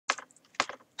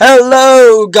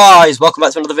Hello guys, welcome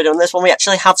back to another video. In this one we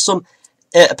actually have some,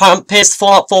 apparently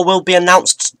Fallout 4 will be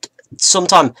announced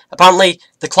sometime. Apparently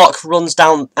the clock runs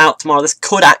out tomorrow. This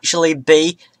could actually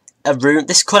be a room,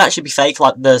 this could actually be fake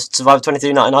like the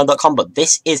Survivor2299.com, but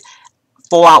this is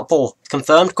Fallout 4.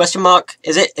 Confirmed, question mark,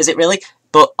 is it really?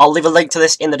 But I'll leave a link to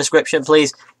this in the description,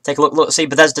 please take a look, see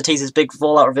Bethesda teases big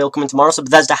Fallout reveal coming tomorrow, so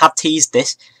Bethesda have teased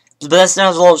this. Bethesda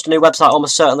has launched a new website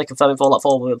almost certainly confirming Fallout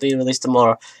 4 will be released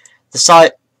tomorrow. The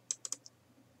site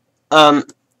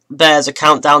bears a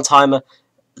countdown timer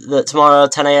that tomorrow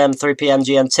 10 AM 3 PM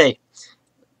GMT.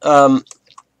 Let's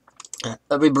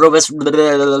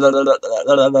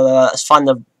find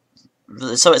the,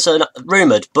 so it's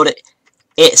rumoured, but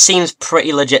it seems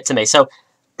pretty legit to me. So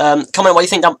comment what you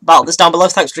think about this down below.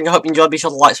 Thanks for watching. I hope you enjoyed. Be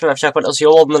sure to like, subscribe, share, and I'll see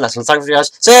you all in the next one. Thanks for you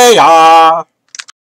guys. See ya.